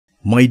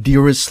My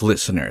dearest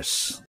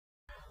listeners,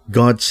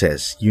 God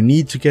says you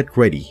need to get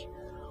ready.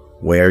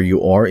 Where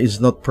you are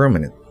is not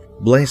permanent.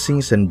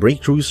 Blessings and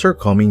breakthroughs are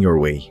coming your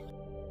way.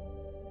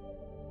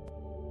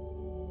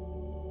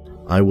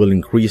 I will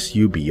increase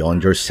you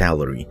beyond your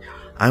salary.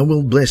 I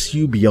will bless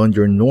you beyond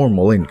your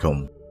normal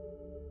income.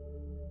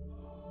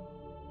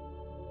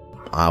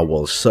 I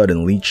will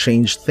suddenly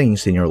change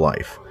things in your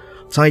life.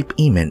 Type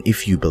Amen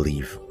if you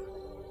believe.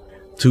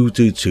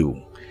 222.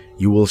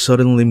 You will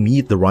suddenly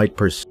meet the right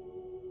person.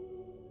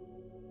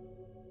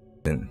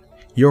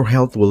 Your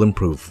health will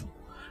improve.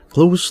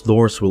 Closed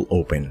doors will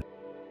open.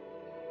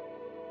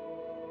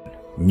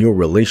 New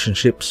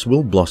relationships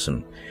will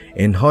blossom,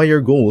 and higher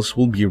goals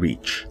will be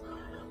reached.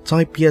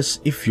 Type yes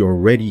if you're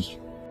ready.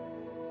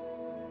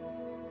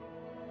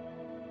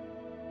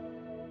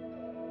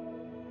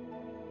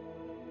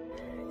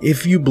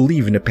 If you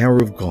believe in the power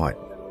of God,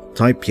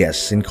 type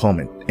yes and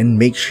comment, and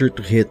make sure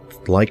to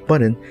hit the like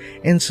button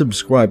and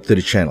subscribe to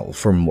the channel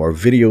for more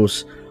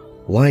videos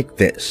like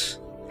this.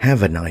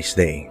 Have a nice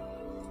day.